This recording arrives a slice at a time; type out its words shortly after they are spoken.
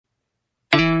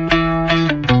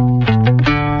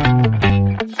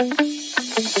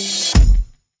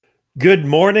Good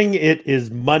morning. It is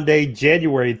Monday,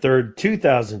 January 3rd,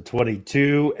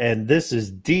 2022, and this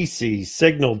is DC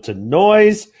Signal to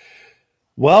Noise.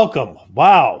 Welcome.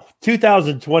 Wow,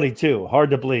 2022. Hard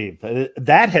to believe.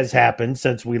 That has happened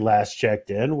since we last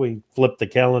checked in. We flipped the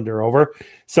calendar over.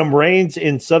 Some rains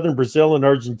in southern Brazil and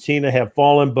Argentina have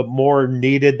fallen, but more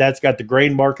needed. That's got the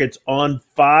grain markets on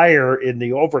fire in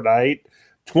the overnight.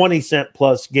 20-cent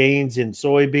plus gains in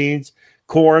soybeans.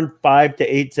 Corn, 5 to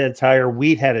 8 cents higher.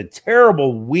 Wheat had a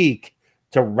terrible week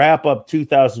to wrap up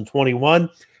 2021.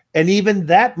 And even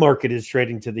that market is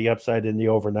trading to the upside in the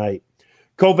overnight.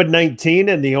 COVID-19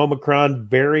 and the Omicron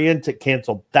variant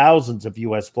canceled thousands of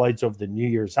U.S. flights over the New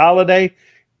Year's holiday.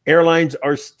 Airlines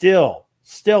are still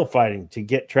fighting to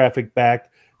get traffic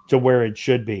back to where it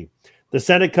should be. The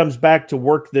Senate comes back to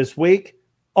work this week,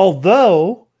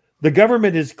 although the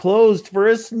government is closed for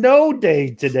a snow day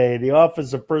today. The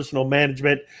Office of Personnel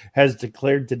Management has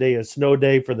declared today a snow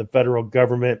day for the federal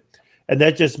government. And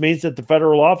that just means that the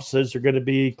federal offices are going to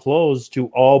be closed to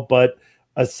all but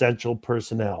essential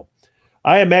personnel.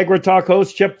 I am AgriTalk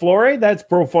host Chip Flory. That's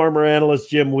Pro Farmer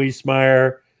analyst Jim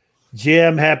Wiesmeyer.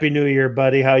 Jim, Happy New Year,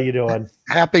 buddy. How you doing?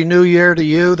 Happy New Year to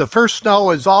you. The first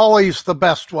snow is always the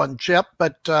best one, Chip,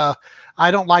 but I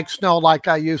don't like snow like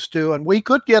I used to. And we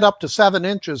could get up to 7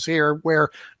 inches here, where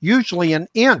usually an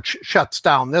inch shuts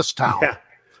down this town.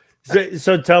 Yeah.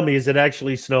 So tell me, is it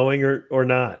actually snowing or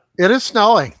not? It is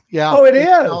snowing. Yeah. Oh, it's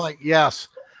snowing. Yes.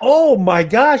 Oh my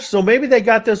gosh. So maybe they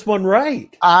got this one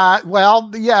right.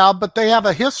 Well, yeah, but they have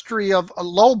a history of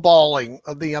lowballing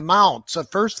of the amounts.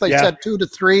 At first they said 2 to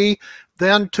 3,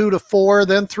 then 2 to 4,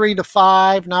 then 3 to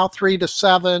 5, now 3 to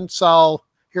 7. So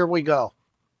here we go.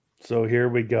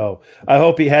 I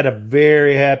hope you had a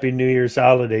very happy New Year's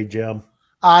holiday, Jim.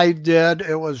 I did.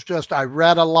 It was just, I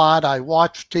read a lot. I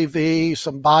watched TV,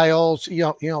 some bios,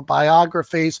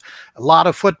 biographies, a lot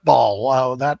of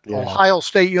football. That Ohio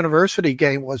State University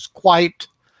game was quite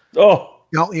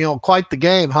the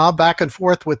game, huh? Back and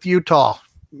forth with Utah.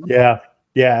 Yeah,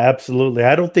 absolutely.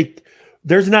 I don't think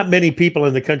there's not many people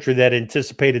in the country that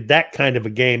anticipated that kind of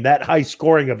a game, that high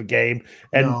scoring of a game,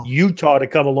 and Utah to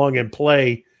come along and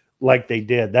play like they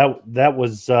did. That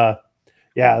was a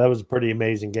pretty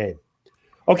amazing game.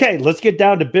 Okay, let's get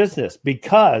down to business,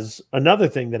 because another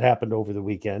thing that happened over the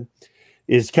weekend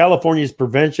is California's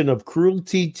Prevention of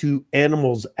Cruelty to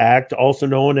Animals Act, also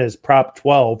known as Prop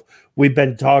 12. We've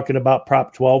been talking about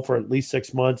Prop 12 for at least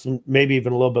 6 months, maybe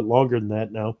even a little bit longer than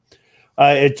that now.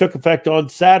 It took effect on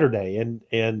Saturday,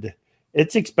 and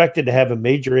it's expected to have a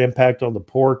major impact on the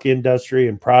pork industry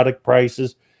and product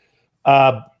prices.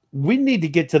 We need to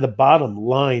get to the bottom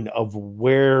line of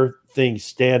where things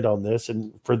stand on this.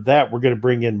 And for that, we're going to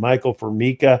bring in Michael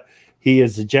Formica. He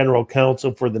is the general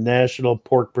counsel for the National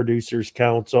Pork Producers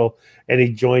Council, and he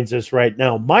joins us right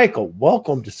now. Michael,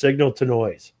 welcome to Signal to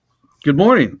Noise. Good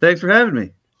morning. Thanks for having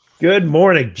me. Good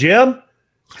morning. Jim,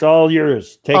 it's all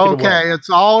yours. Take it away. Okay, it's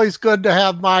always good to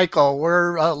have Michael.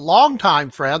 We're longtime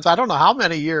friends. I don't know how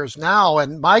many years now,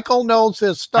 and Michael knows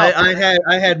his stuff.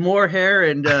 I had more hair,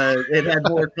 and it had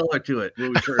more color to it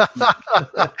when we first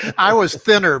met. I was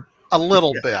thinner a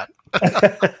little bit.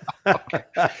 Okay.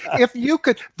 If you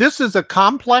could, this is a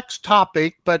complex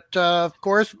topic, but of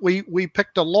course we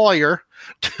picked a lawyer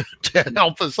to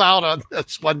help us out on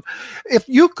this one. If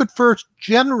you could first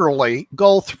generally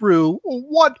go through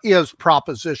what is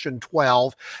Proposition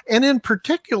 12, and in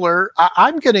particular,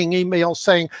 I'm getting emails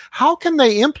saying, how can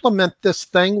they implement this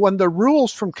thing when the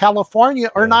rules from California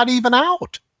are not even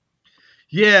out?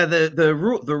 Yeah, the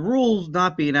rules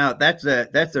not being out, that's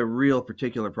a real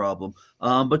particular problem.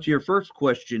 But to your first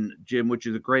question, Jim, which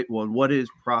is a great one, what is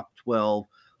Prop 12?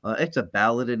 It's a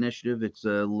ballot initiative. It's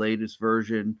the latest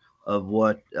version of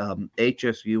what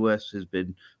HSUS has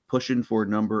been pushing for a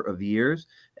number of years.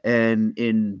 And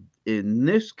in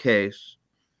this case,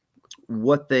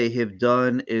 what they have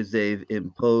done is they've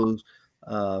imposed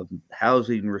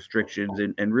housing restrictions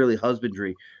and really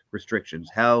husbandry restrictions.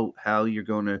 How you're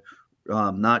going to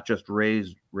not just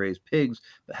raise pigs,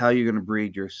 but how you're going to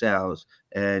breed your sows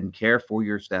and care for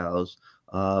your sows.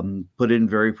 Put in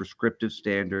very prescriptive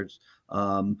standards,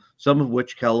 some of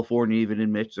which California even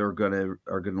admits are going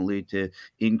to lead to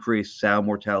increased sow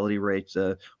mortality rates,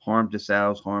 harm to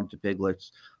sows, harm to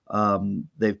piglets.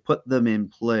 They've put them in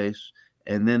place,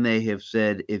 and then they have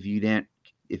said if you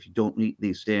don't meet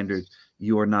these standards,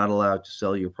 you are not allowed to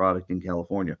sell your product in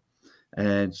California.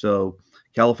 And so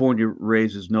California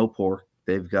raises no pork.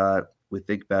 They've got, we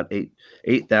think, about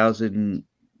 8,000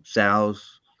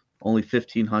 sows, only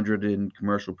 1,500 in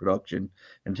commercial production,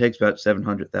 and it takes about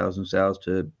 700,000 sows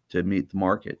to meet the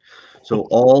market. So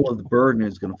all of the burden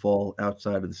is going to fall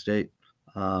outside of the state.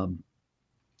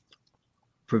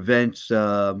 prevents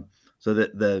so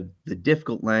that the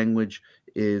difficult language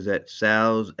is that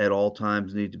sows at all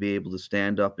times need to be able to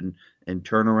stand up and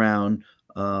turn around.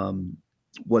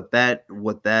 What that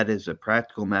is a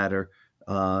practical matter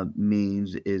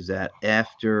means is that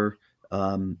after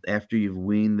you've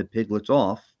weaned the piglets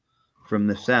off from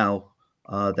the sow,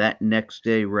 that next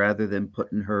day, rather than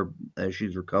putting her as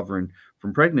she's recovering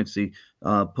from pregnancy,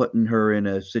 putting her in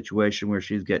a situation where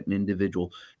she's getting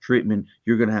individual treatment,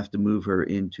 you're going to have to move her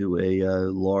into a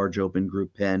large open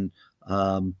group pen.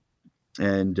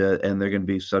 And they're going to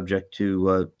be subject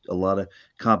to a lot of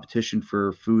competition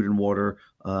for food and water,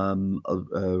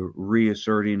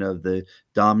 reasserting of the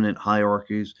dominant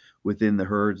hierarchies within the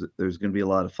herds. There's going to be a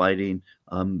lot of fighting.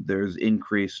 There's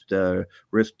increased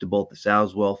risk to both the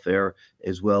sow's welfare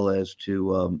as well as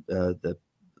to the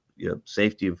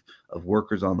safety of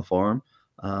workers on the farm.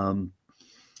 And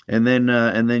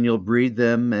then you'll breed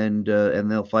them, and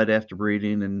they'll fight after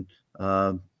breeding,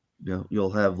 and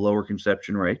you'll have lower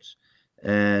conception rates.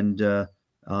 And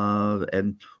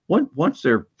once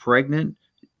they're pregnant,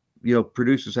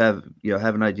 producers have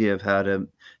an idea of how to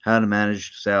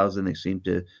manage sows, and they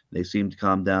seem to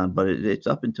calm down. But it's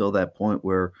up until that point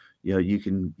where you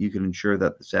can ensure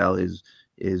that the sow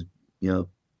is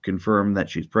confirmed that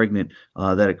she's pregnant,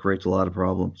 that it creates a lot of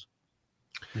problems.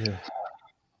 Yeah.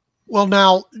 Well,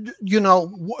 now,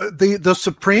 the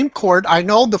Supreme Court, I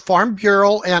know the Farm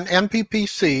Bureau and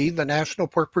NPPC, the National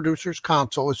Pork Producers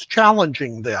Council, is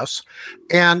challenging this,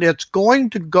 and it's going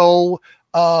to go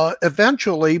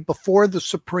eventually before the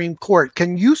Supreme Court.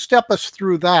 Can you step us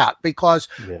through that? Because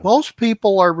most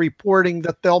people are reporting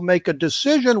that they'll make a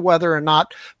decision whether or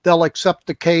not they'll accept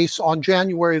the case on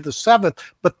January the 7th,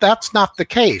 but that's not the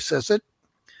case, is it?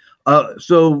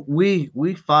 So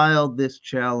we filed this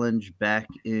challenge back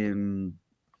in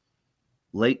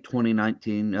late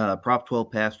 2019. Prop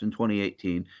 12 passed in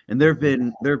 2018, and there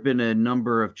have been a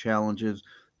number of challenges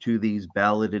to these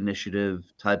ballot initiative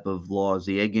type of laws.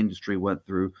 The egg industry went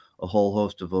through a whole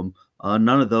host of them.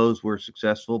 None of those were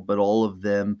successful, but all of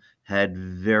them had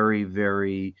very,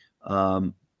 very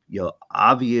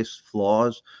obvious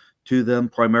flaws to them.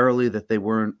 Primarily that they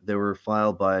were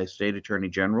filed by state attorney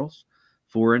generals,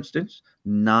 for instance,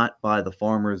 not by the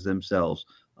farmers themselves.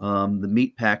 The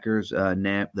meat packers,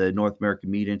 the North American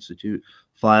Meat Institute,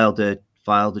 filed a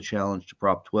challenge to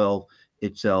Prop 12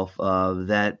 itself.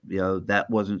 That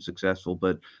wasn't successful,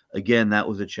 but again, that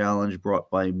was a challenge brought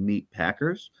by meat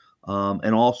packers,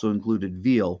 and also included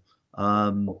veal.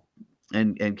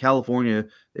 And California,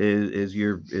 as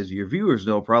your viewers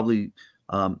know, probably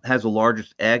has the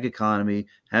largest ag economy,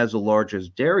 has the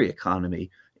largest dairy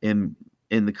economy in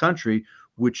the country,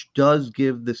 which does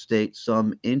give the state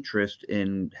some interest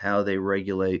in how they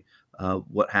regulate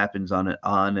what happens on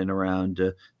and around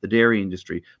the dairy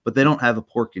industry. But they don't have a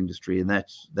pork industry, and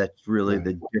that's really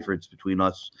the difference between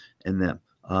us and them.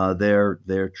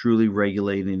 They're truly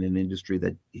regulating an industry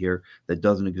that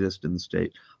doesn't exist in the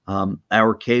state.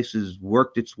 Our case has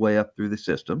worked its way up through the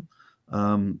system,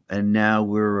 and now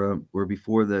we're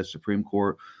before the Supreme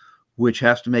Court, which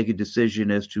has to make a decision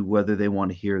as to whether they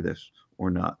want to hear this or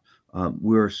not.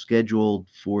 We're scheduled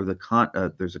for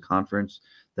there's a conference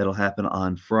that'll happen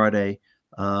on Friday.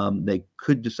 They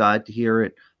could decide to hear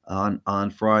it on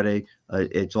Friday.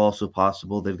 It's also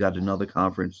possible they've got another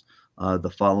conference the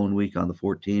following week on the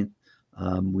 14th.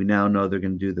 We now know they're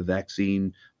going to do the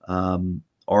vaccine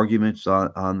arguments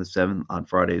on the 7th on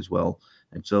Friday as well.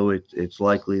 And so it's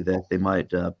likely that they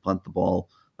might punt the ball,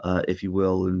 if you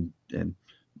will, and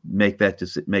make a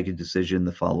decision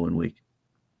the following week.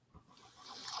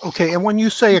 Okay, and when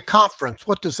you say a conference,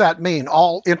 what does that mean?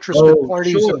 All interested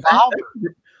parties involved?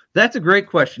 That's a great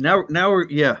question. Now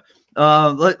we're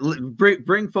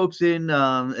bring folks in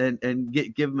and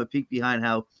give them a peek behind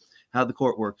how the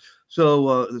court works.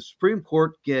 So the Supreme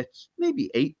Court gets maybe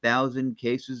 8,000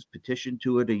 cases petitioned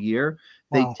to it a year.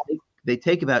 Wow. They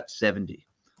take about 70.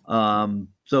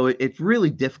 So it's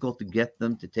really difficult to get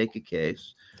them to take a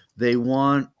case. They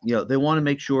want to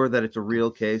make sure that it's a real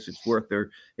case. It's worth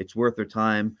their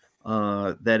time.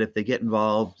 That if they get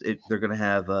involved, they're going to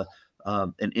have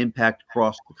an impact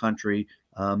across the country.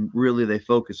 Really, they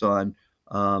focus on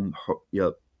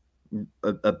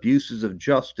abuses of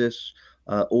justice,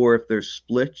 or if there's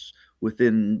splits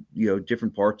within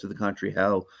different parts of the country,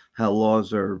 how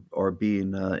laws are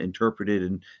being interpreted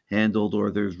and handled, or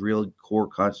there's real core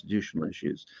constitutional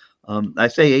issues. I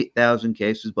say 8,000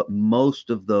 cases, but most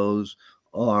of those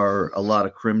are a lot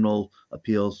of criminal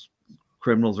appeals.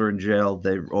 Criminals are in jail.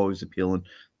 They're always appealing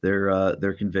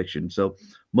their conviction. So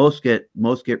most get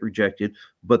rejected,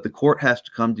 but the court has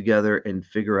to come together and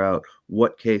figure out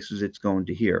what cases it's going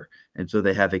to hear. And so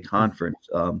they have a conference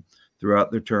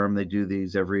throughout their term. They do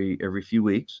these every few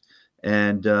weeks,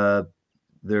 and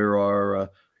there are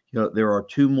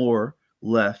two more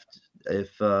left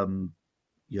if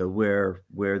where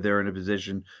they're in a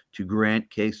position to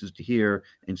grant cases to hear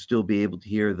and still be able to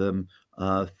hear them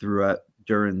throughout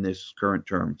during this current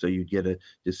term. So you get a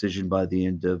decision by the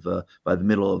end of by the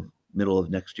middle of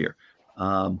next year.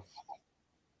 And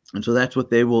so that's what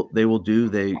they will do.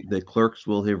 The clerks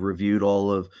will have reviewed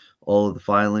all of the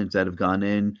filings that have gone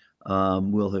in.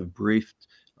 We'll have briefed.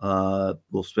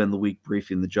 We'll spend the week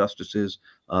briefing the justices.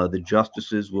 The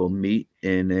justices will meet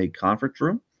in a conference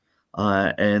room,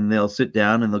 and they'll sit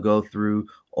down and they'll go through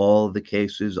all of the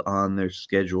cases on their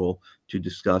schedule to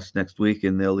discuss next week.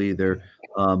 And they'll either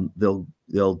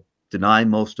they'll deny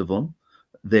most of them.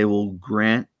 They will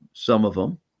grant some of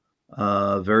them.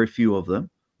 Very few of them.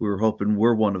 We were hoping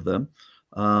we're one of them.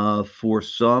 For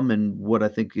some, and what I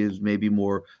think is maybe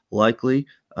more likely,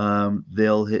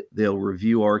 they'll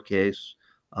review our case.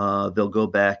 They'll go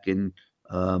back and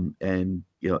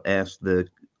ask the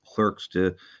clerks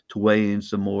to weigh in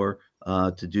some more,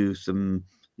 to do some,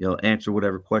 answer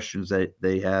whatever questions that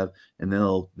they have, and then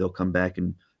they'll come back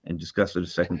and discuss it a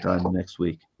second time next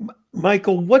week.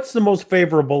 Michael, what's the most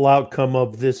favorable outcome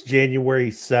of this January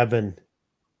 7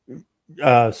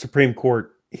 Supreme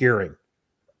Court hearing?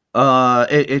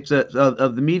 It's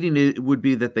of the meeting. It would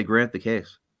be that they grant the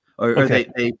case, or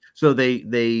Okay.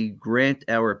 they grant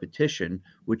our petition,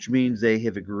 which means they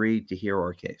have agreed to hear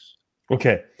our case.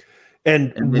 Okay,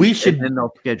 and then, we should. And then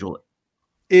they'll schedule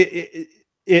it.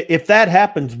 If that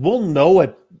happens, we'll know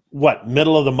at what,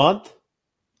 middle of the month?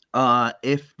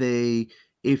 If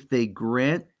they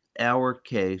grant our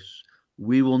case,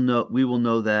 we will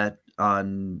know that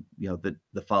on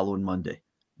the following Monday.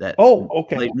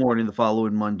 Okay. Late morning the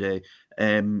following Monday,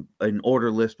 and an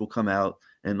order list will come out,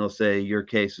 and they'll say your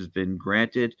case has been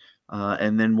granted,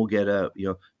 and then we'll get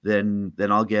then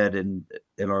I'll get and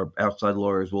our outside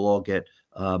lawyers will all get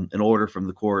an order from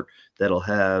the court that'll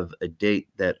have a date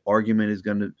that argument is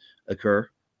going to occur,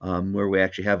 where we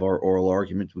actually have our oral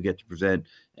arguments we get to present,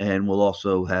 and we'll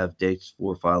also have dates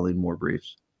for filing more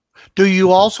briefs. Do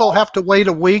you also have to wait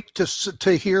a week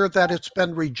to hear that it's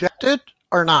been rejected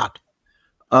or not?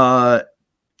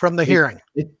 From the hearing,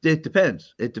 it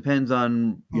depends. It depends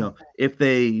on if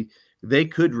they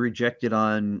could reject it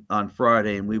on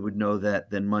Friday, and we would know that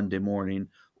then Monday morning,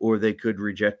 or they could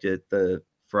reject it the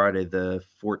Friday the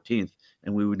 14th,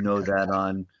 and we would know that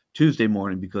on Tuesday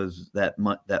morning, because that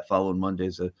following Monday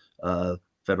is a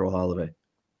federal holiday.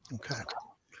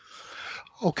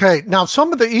 Okay. Now,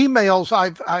 some of the emails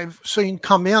I've seen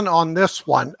come in on this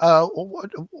one.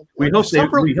 We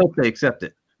hope they accept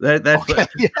it. That's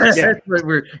what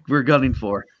we're gunning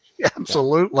for.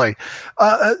 Absolutely.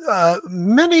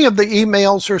 Many of the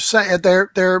emails are saying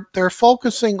they're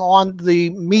focusing on the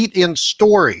meat in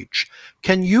storage.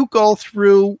 Can you go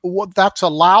through what that's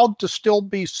allowed to still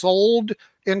be sold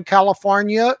in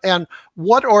California, and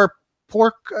what are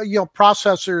pork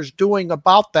processors doing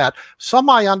about that? Some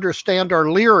I understand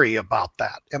are leery about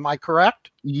that. Am I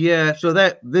correct? Yeah. So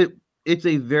it's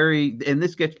a very, and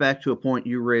this gets back to a point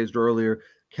you raised earlier.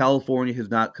 California has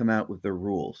not come out with their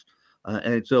rules.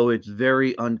 And so it's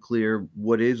very unclear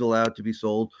what is allowed to be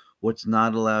sold, what's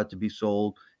not allowed to be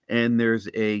sold. And there's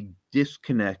a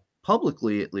disconnect,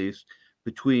 publicly at least,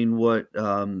 between what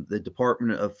the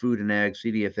Department of Food and Ag,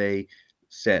 CDFA,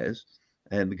 says,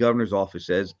 and the governor's office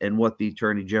says, and what the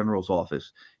Attorney General's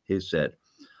office has said.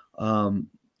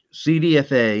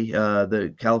 CDFA,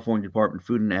 the California Department of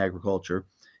Food and Agriculture,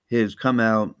 has come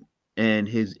out and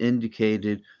has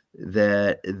indicated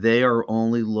that they are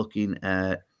only looking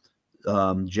at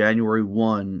January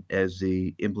 1 as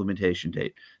the implementation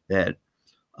date. That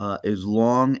as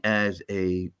long as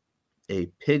a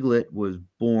piglet was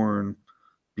born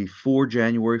before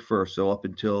January 1st, so up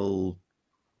until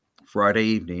Friday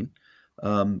evening,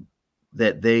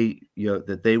 that they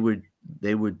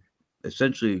would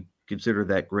essentially consider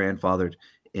that grandfathered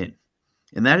in,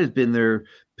 and that has been their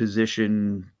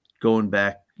position going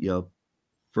back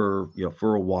for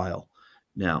a while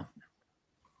now.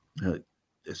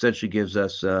 Essentially gives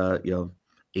us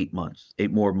 8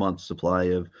 more months supply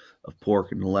of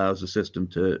pork, and allows the system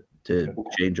to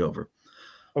change over.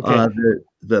 Okay.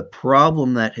 The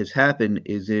problem that has happened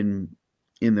is in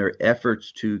their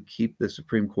efforts to keep the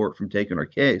Supreme Court from taking our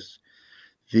case,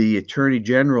 the Attorney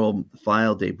General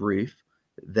filed a brief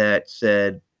that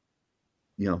said,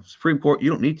 Supreme Court, you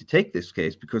don't need to take this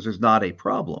case because there's not a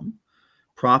problem.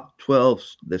 Prop 12,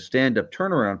 the stand-up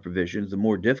turnaround provisions, the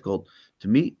more difficult to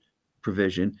meet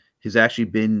provision, has actually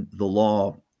been the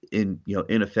law in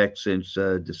effect since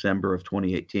December of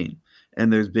 2018,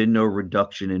 and there's been no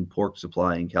reduction in pork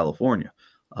supply in California.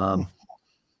 So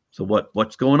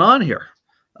what's going on here?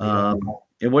 And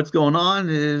what's going on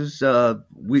is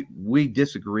we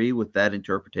disagree with that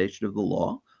interpretation of the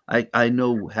law. I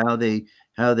know how they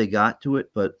got to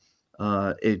it, but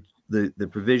the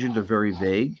provisions are very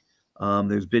vague.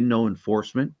 There's been no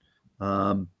enforcement.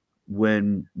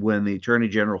 When the Attorney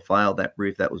General filed that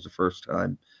brief, that was the first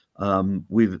time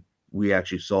we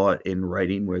actually saw it in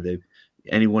writing, where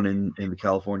anyone in the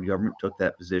California government took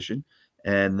that position,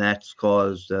 and that's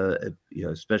caused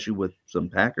especially with some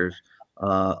packers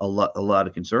a lot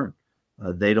of concern.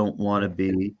 They don't want to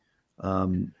be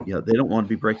they don't want to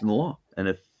be breaking the law, and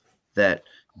if that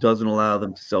doesn't allow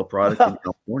them to sell product in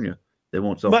California, they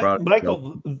won't sell product.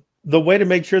 Michael, the way to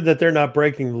make sure that they're not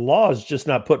breaking the law is just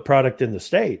not put product in the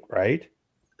state, right?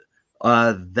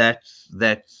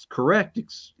 That's correct.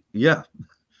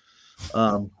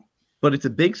 But it's a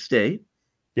big state.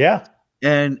 Yeah.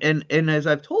 And as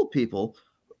I've told people,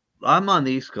 I'm on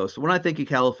the East Coast. So when I think of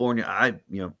California, I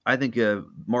think of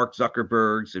Mark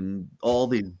Zuckerberg's and all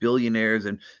these billionaires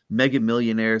and mega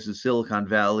millionaires in Silicon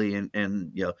Valley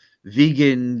and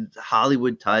vegan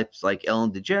Hollywood types like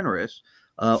Ellen DeGeneres,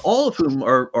 all of whom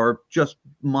are just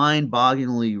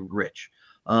mind-bogglingly rich.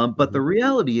 But the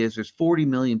reality is there's 40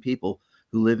 million people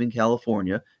who live in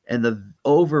California, and the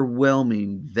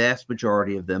overwhelming vast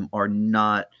majority of them are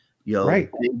not big,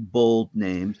 bold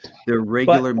names. They're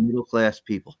regular middle-class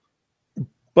people.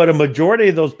 But a majority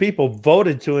of those people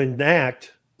voted to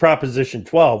enact Proposition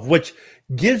 12, which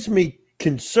gives me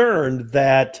concern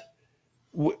that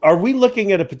are we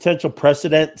looking at a potential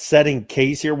precedent-setting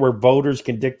case here where voters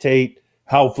can dictate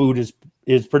how food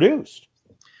is produced?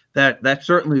 That's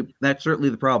certainly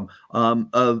the problem.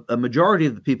 A majority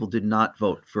of the people did not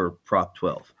vote for Prop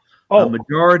 12. A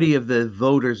majority of the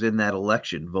voters in that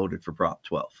election voted for Prop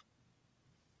 12.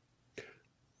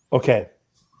 Okay,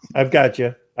 I've got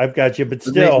you, but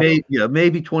still,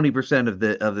 maybe 20% of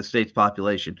the state's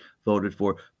population voted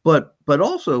for. But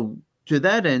also to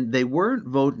that end, they weren't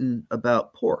voting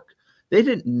about pork. They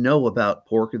didn't know about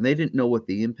pork, and they didn't know what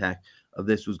the impact of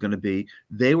this was going to be.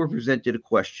 They were presented a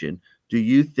question: do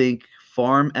you think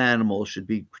farm animals should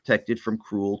be protected from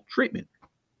cruel treatment?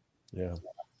 Yeah.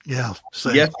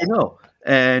 Same. Yes or no?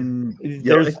 And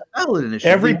it's a valid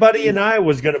initiative. Everybody in Iowa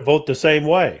was going to vote the same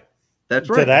way. That's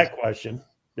right. To that question.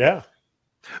 Yeah.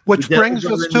 Which brings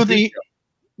us to the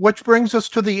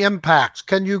impacts.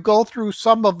 Can you go through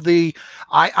some of the?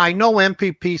 I know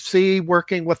MPPC,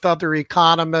 working with other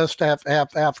economists,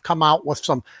 have come out with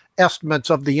some estimates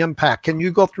of the impact. Can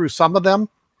you go through some of them?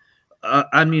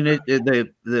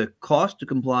 The cost to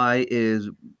comply is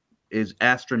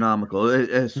astronomical,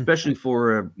 especially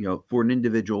for an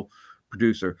individual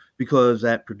producer, because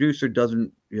that producer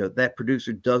doesn't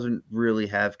really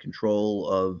have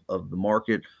control of the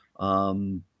market.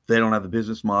 They don't have a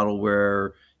business model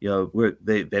where they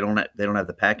don't have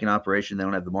the packing operation, they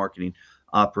don't have the marketing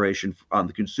operation on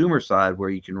the consumer side where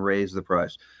you can raise the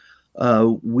price.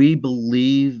 We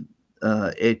believe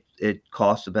it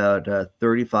costs about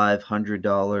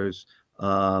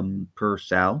 $3,500 per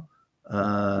sow,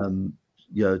 to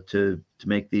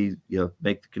make these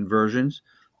make the conversions.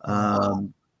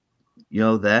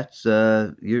 That's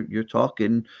you're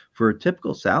talking for a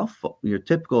typical sow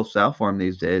farm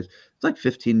these days. It's like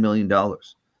 $15 million to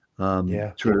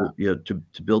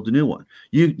build a new one.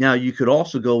 You could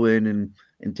also go in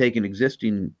and take an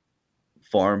existing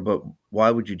farm, but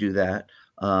why would you do that?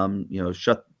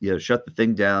 Shut the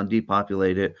thing down,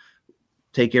 depopulate it,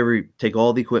 take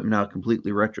all the equipment out,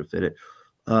 completely retrofit it.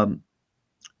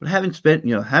 But having spent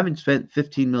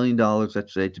 $15 million,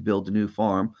 let's say, to build a new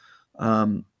farm,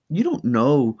 you don't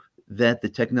know that the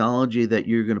technology that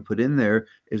you're going to put in there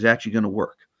is actually going to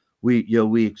work.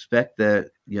 We expect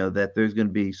that that there's going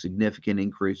to be significant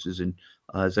increases in,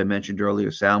 as I mentioned earlier,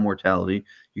 sow mortality.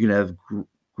 You're going to have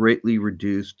greatly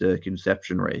reduced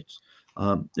conception rates,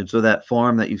 and so that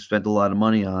farm that you spent a lot of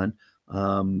money on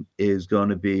is going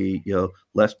to be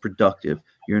less productive.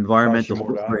 Your environmental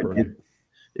footprint.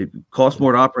 It costs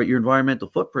more to operate. Your environmental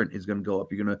footprint is going to go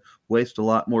up. You're going to waste a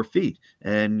lot more feed.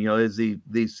 And as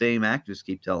these same activists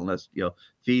keep telling us,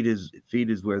 feed is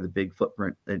where the big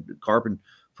footprint and carbon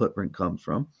footprint comes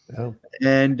from. Yeah.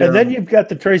 And then you've got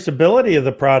the traceability of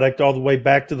the product all the way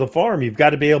back to the farm. You've got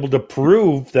to be able to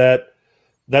prove that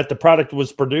the product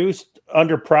was produced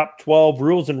under Prop 12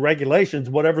 rules and regulations,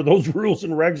 whatever those rules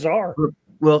and regs are.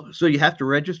 Well, so you have to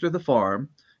register the farm.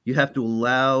 You have to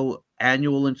allow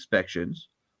annual inspections.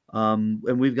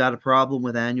 And we've got a problem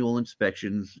with annual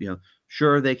inspections.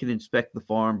 Sure, they can inspect the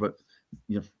farm, but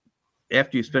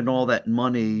after you spend all that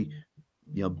money,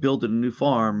 building a new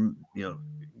farm,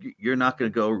 you're not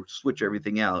going to go switch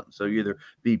everything out. So you either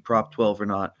be Prop 12 or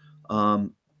not.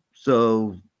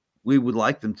 So we would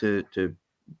like them to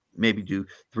maybe do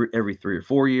every 3 or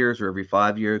 4 years or every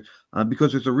 5 years,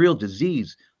 because there's a real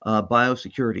disease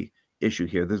biosecurity issue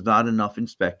here. There's not enough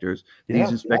inspectors.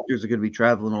 These inspectors are going to be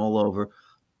traveling all over.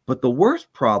 But the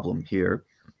worst problem here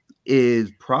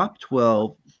is Prop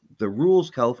 12. The rules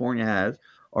California has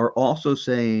are also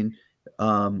saying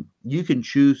you can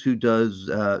choose who does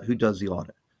the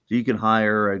audit. So you can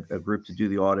hire a group to do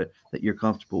the audit that you're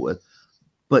comfortable with,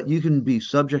 but you can be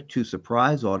subject to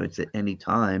surprise audits at any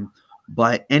time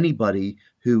by anybody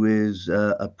who is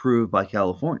approved by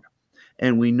California.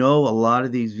 And we know a lot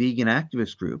of these vegan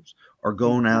activist groups are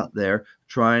going out there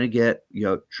trying to get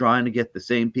the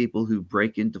same people who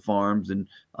break into farms and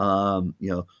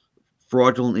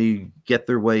fraudulently get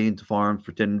their way into farms,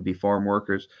 pretending to be farm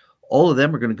workers. All of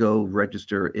them are going to go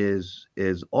register as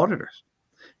auditors.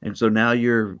 And so now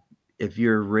if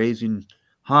you're raising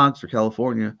hogs for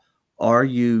California, are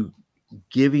you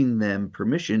giving them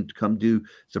permission to come do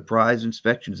surprise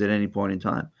inspections at any point in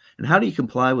time? And how do you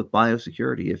comply with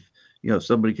biosecurity if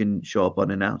somebody can show up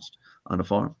unannounced on a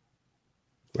farm?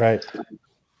 Right.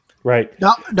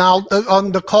 Now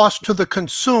on the cost to the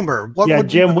consumer.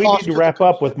 Jim, we need to wrap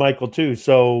up with Michael too.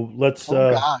 So let's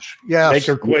make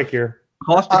her quick here.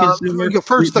 Cost to consumer.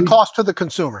 First, the cost to the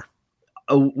consumer.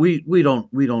 We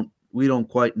don't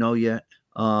quite know yet.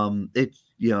 It's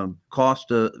so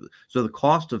the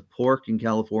cost of pork in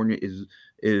California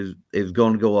is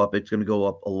going to go up. It's going to go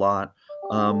up a lot.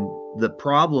 The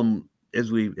problem, as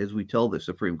we tell the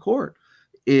Supreme Court,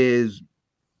 is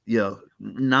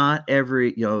not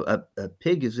every a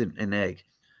pig isn't an egg.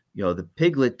 The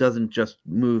piglet doesn't just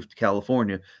move to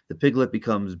California. The piglet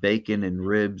becomes bacon and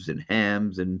ribs and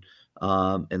hams and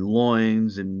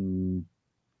loins and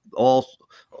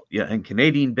and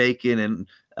Canadian bacon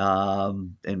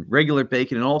and regular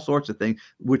bacon and all sorts of things,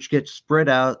 which get spread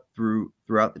out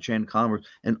throughout the chain of commerce,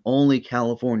 and only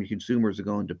California consumers are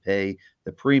going to pay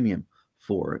the premium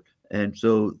for it. And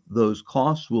so those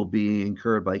costs will be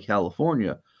incurred by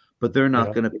California, but they're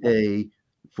not going to pay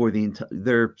for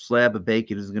their slab of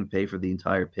bacon isn't going to pay for the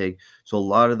entire pig. So a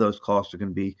lot of those costs are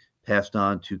going to be passed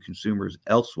on to consumers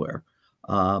elsewhere.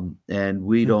 And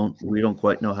we don't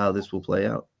quite know how this will play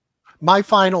out. My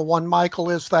final one, Michael,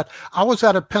 is that I was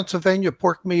at a Pennsylvania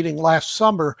pork meeting last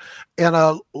summer, and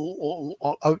a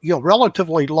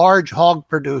relatively large hog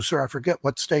producer, I forget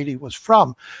what state he was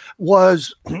from,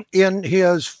 was in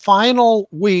his final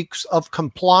weeks of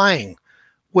complying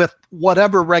with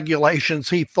whatever regulations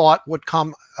he thought would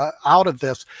come out of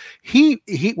this. He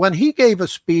when he gave a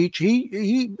speech,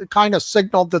 he kind of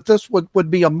signaled that this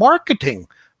would be a marketing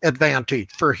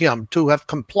advantage for him to have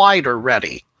complied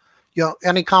already.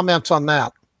 Any comments on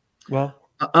that? Well,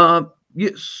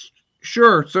 yes,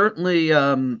 sure, certainly.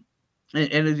 And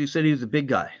as you said, he was a big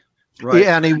guy, right?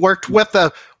 Yeah, and he worked with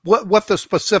the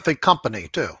specific company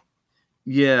too.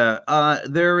 Yeah,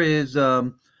 there is.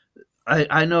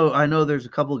 I know. There's a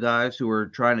couple of guys who are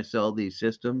trying to sell these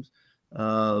systems. It's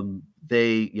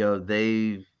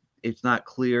not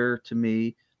clear to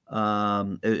me,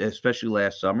 especially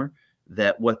last summer,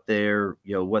 that what they were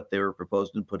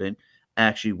proposing to put in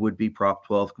actually would be Prop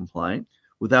 12 compliant.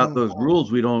 Without those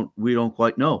rules, we don't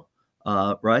quite know,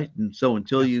 right? And so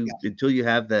until you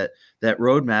have that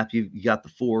roadmap, you got the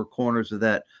four corners of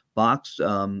that box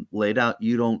laid out.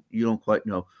 You don't quite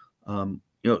know.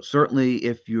 Certainly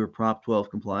if you're Prop 12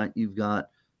 compliant, you've got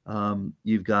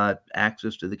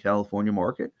access to the California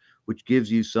market, which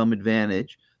gives you some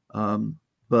advantage.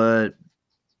 But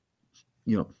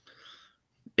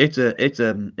it's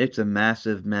a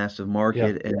massive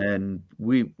market, and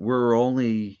we're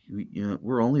only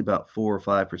about 4 or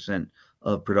 5%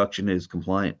 of production is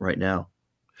compliant right now.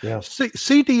 Yeah.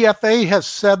 CDFA has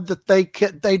said that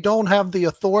they don't have the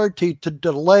authority to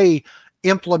delay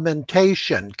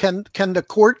implementation. Can the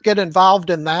court get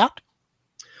involved in that?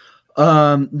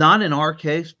 Not in our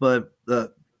case, but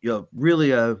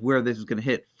really where this is going to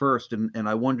hit first, and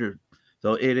I wonder.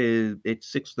 So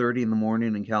it's 6:30 in the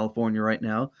morning in California right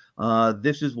now.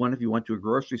 This is when, if you went to a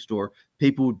grocery store,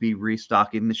 people would be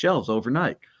restocking the shelves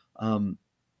overnight.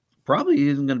 Probably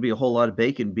isn't going to be a whole lot of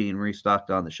bacon being restocked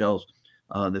on the shelves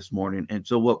this morning. And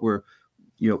so what we're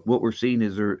seeing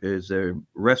is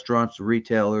restaurants,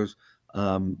 retailers,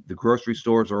 the grocery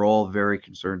stores are all very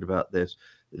concerned about this.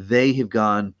 They have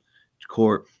gone to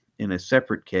court in a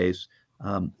separate case.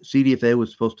 CDFA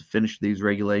was supposed to finish these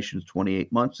regulations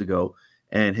 28 months ago,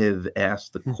 and have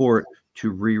asked the court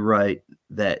to rewrite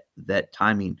that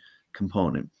timing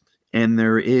component. And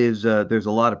there's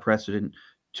a lot of precedent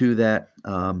to that.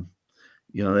 The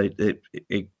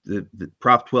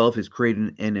Prop 12 has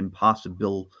created an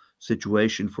impossible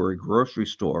situation for a grocery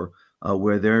store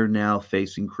where they're now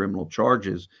facing criminal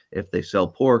charges if they sell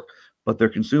pork, but their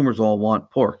consumers all want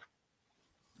pork.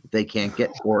 They can't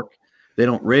get pork. They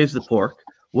don't raise the pork.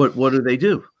 What do they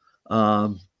do?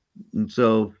 And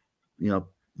so,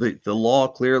 the law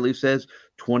clearly says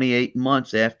 28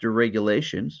 months after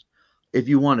regulations, if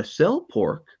you want to sell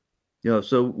pork,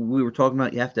 so we were talking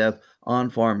about you have to have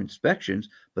on-farm inspections,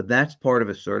 but that's part of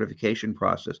a certification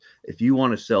process. If you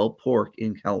want to sell pork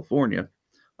in California,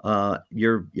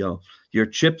 your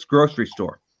Chip's grocery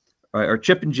store, right, or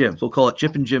Chip and Jim's, we'll call it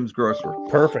Chip and Jim's grocery.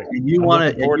 Perfect. And you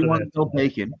want to sell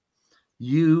bacon,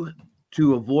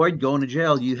 to avoid going to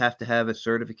jail, you have to have a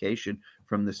certification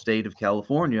from the state of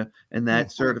California, and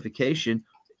that certification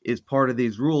is part of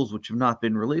these rules, which have not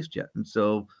been released yet. And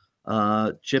so,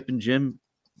 Chip and Jim,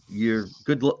 you're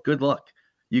good luck.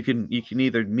 You can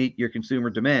either meet your consumer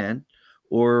demand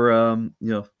or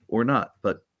or not,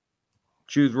 but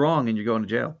choose wrong and you're going to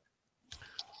jail.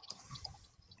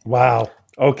 Wow.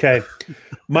 Okay.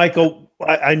 Michael,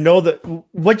 I know that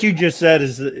what you just said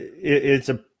is it's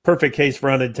a perfect case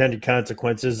for unintended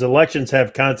consequences. Elections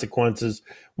have consequences,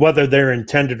 whether they're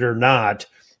intended or not.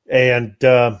 And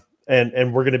we're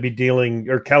going to be dealing,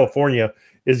 or California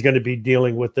is going to be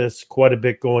dealing with this quite a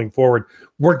bit going forward.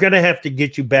 We're going to have to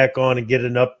get you back on and get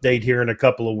an update here in a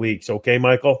couple of weeks. Okay,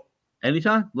 Michael?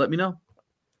 Anytime. Let me know.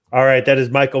 All right. That is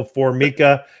Michael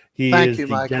Formica. He is the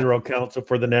Michael. General Counsel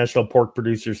for the National Pork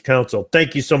Producers Council.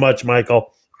 Thank you so much,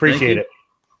 Michael. Appreciate it.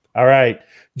 All right.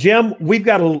 Jim, we've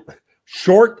got a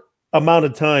short amount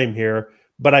of time here,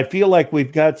 but I feel like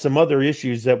we've got some other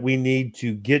issues that we need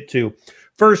to get to.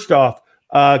 First off,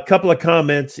 a couple of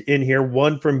comments in here.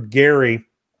 One from Gary.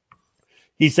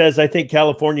 He says, I think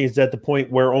California is at the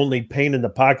point where only pain in the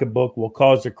pocketbook will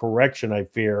cause a correction, I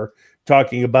fear.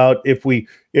 Talking about if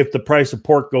the price of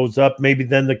pork goes up, maybe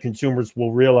then the consumers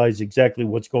will realize exactly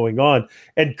what's going on.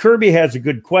 And Kirby has a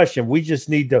good question. We just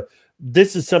need to,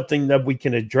 this is something that we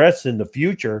can address in the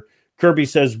future. Kirby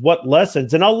says, what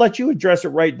lessons, and I'll let you address it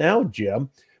right now, Jim.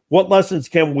 What lessons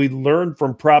can we learn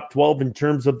from Prop 12 in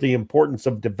terms of the importance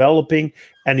of developing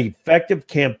an effective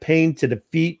campaign to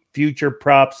defeat future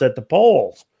props at the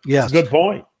polls? Yes. Good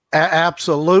point.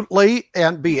 Absolutely.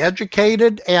 And be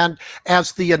educated. And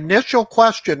as the initial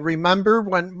question, remember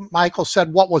when Michael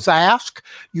said what was asked,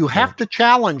 you have to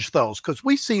challenge those, because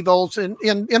we see those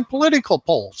in political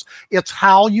polls. It's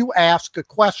how you ask a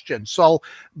question. So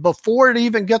before it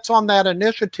even gets on that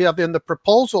initiative in the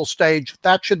proposal stage,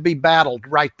 that should be battled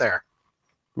right there.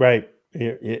 Right.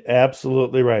 You're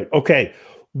absolutely right. Okay.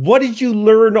 What did you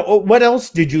learn? What else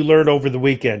did you learn over the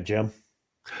weekend, Jim?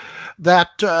 That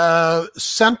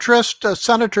centrist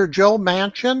Senator Joe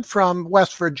Manchin from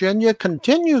West Virginia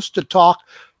continues to talk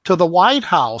to the White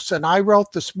House. And I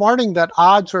wrote this morning that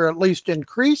odds are at least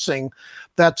increasing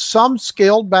that some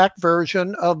scaled back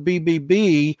version of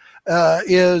BBB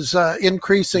is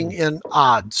increasing in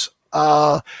odds.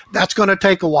 That's going to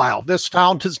take a while. This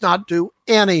town does not do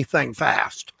anything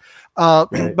fast.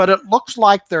 But it looks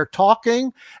like they're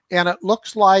talking, and it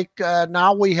looks like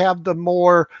now we have the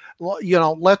more,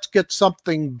 let's get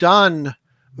something done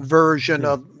version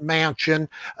of Manchin,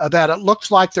 that it looks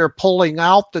like they're pulling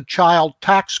out the child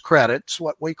tax credits,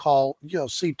 what we call,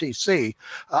 CTC,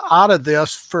 out of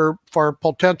this for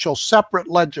potential separate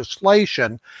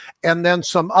legislation, and then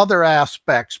some other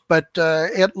aspects. But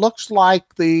it looks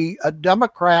like the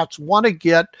Democrats want to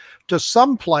get to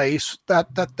some place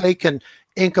that they can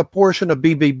ink a portion of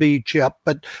BBB, Chip,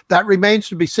 but that remains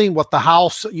to be seen what the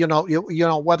House,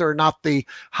 whether or not the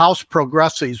House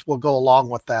progressives will go along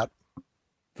with that.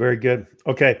 Very good.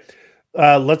 Okay.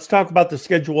 Let's talk about the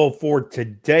schedule for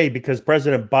today, because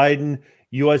President Biden,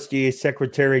 USDA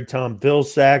Secretary Tom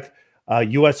Vilsack,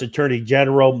 U.S. Attorney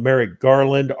General Merrick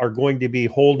Garland are going to be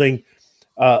holding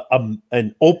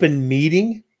an open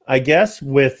meeting, I guess,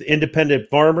 with independent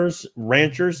farmers,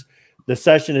 ranchers. The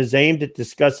session is aimed at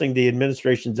discussing the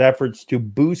administration's efforts to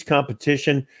boost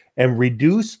competition and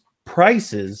reduce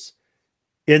prices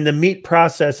in the meat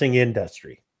processing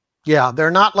industry. Yeah, they're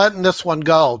not letting this one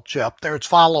go, Chip. There's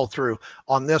follow through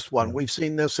on this one. We've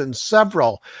seen this in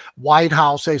several White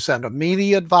House. They sent a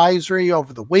media advisory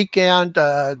over the weekend.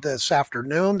 This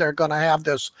afternoon, they're going to have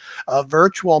this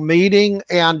virtual meeting,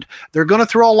 and they're going to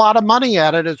throw a lot of money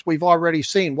at it, as we've already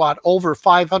seen. Over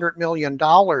 $500 million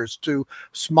to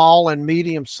small and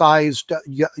medium sized,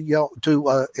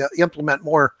 to implement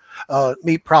more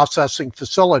meat processing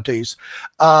facilities.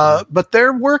 But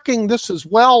they're working this as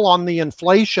well on the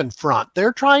inflation front.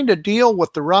 They're trying to deal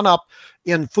with the run-up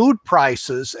in food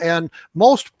prices, and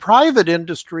most private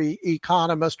industry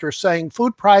economists are saying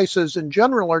food prices in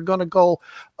general are going to go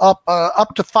up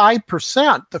to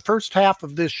 5% the first half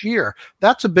of this year.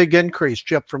 That's a big increase,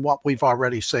 Chip, from what we've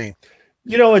already seen.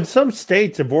 You know, and some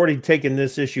states have already taken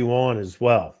this issue on as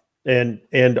well, and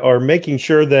are making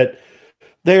sure that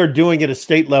they are doing at a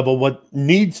state level what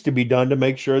needs to be done to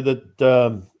make sure that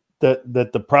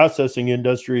that the processing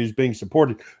industry is being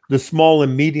supported. The small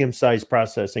and medium-sized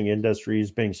processing industry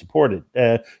is being supported.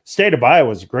 State of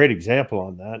Iowa is a great example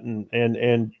on that,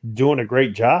 and doing a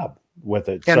great job with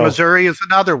it. And so, Missouri is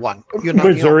another one.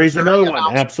 Missouri is another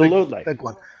one. Absolutely. Big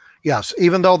one. Yes,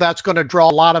 even though that's going to draw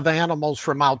a lot of animals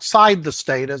from outside the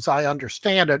state, as I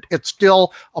understand it, it's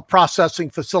still a processing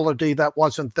facility that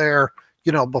wasn't there,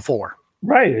 before.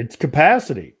 Right. It's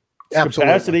capacity. It's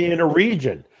Absolutely. Capacity in a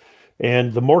region.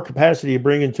 And the more capacity you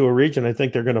bring into a region, I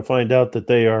think they're going to find out that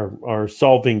they are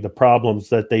solving the problems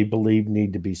that they believe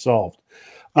need to be solved.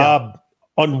 Yeah.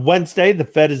 On Wednesday, the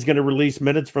Fed is going to release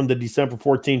minutes from the December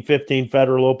 14-15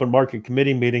 Federal Open Market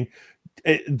Committee meeting.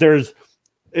 The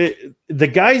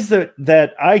guys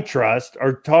that I trust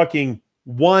are talking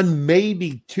one,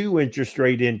 maybe two interest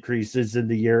rate increases in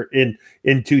the year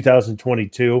in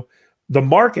 2022. The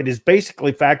market is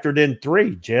basically factored in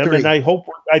three, Jim, and I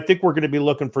think we're going to be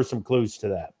looking for some clues to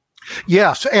that.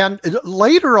 Yes, and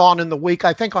later on in the week,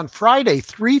 I think on Friday,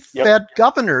 three Fed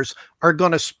governors are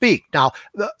going to speak. Now,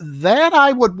 that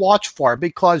I would watch for,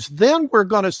 because then we're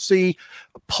going to see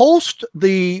post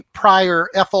the prior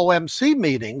FOMC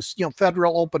meetings,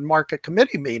 Federal Open Market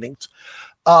Committee meetings,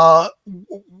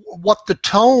 what the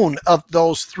tone of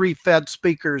those three Fed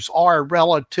speakers are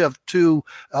relative to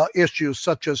issues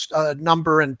such as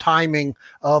number and timing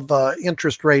of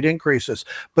interest rate increases.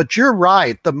 But you're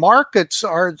right.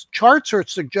 The charts are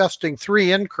suggesting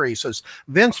three increases.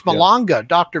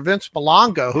 Dr. Vince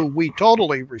Malanga, who we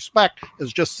totally respect,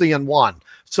 is just seeing one.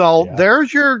 So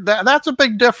there's that's a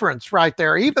big difference right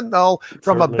there, even though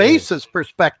from a basis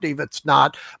perspective it's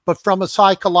not, but from a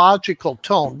psychological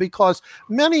tone, because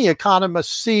many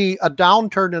economists see a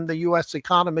downturn in the U.S.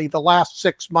 economy the last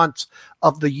 6 months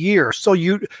of the year. So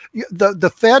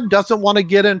the Fed doesn't want to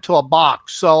get into a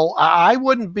box. So I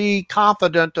wouldn't be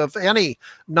confident of any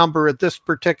number at this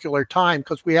particular time,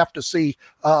 because we have to see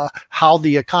how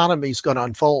the economy is going to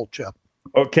unfold, Chip.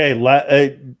 Okay.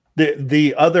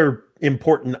 The other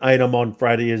important item on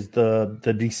Friday is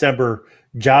the December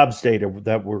jobs data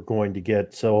that we're going to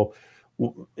get. So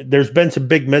there's been some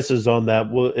big misses on that.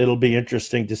 It'll be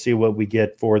interesting to see what we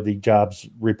get for the jobs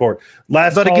report.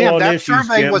 Last call on issues,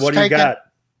 Jim, what do you got?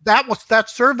 That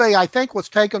survey, I think, was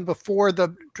taken before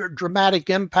the dramatic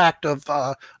impact of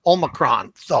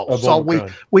Omicron. So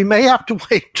we may have to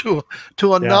wait to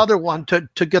another one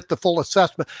to get the full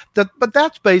assessment. But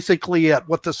that's basically it.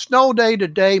 With the snow day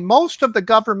today, most of the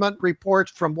government reports,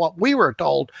 from what we were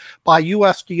told by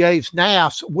USDA's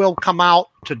NASS, will come out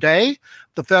today.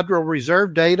 The Federal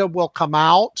Reserve data will come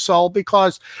out. So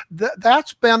because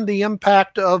that's been the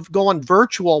impact of going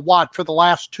virtual, for the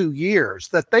last 2 years,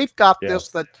 that they've got this,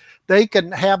 that they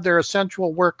can have their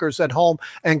essential workers at home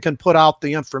and can put out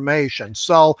the information.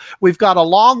 So we've got a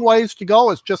long ways to go.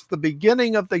 It's just the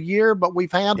beginning of the year, but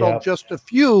we've handled just a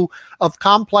few of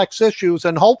complex issues,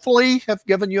 and hopefully have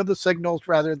given you the signals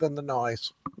rather than the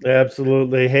noise.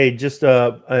 Absolutely. Hey, just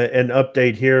an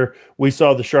update here. We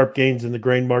saw the sharp gains in the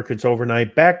grain markets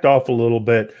overnight, backed off a little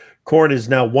bit. Corn is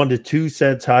now 1 to 2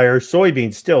 cents higher.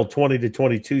 Soybeans still 20 to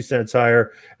 22 cents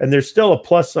higher. And there's still a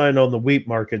plus sign on the wheat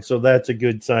market. So that's a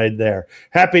good sign there.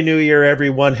 Happy New Year,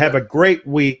 everyone. Have a great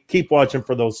week. Keep watching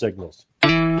for those signals.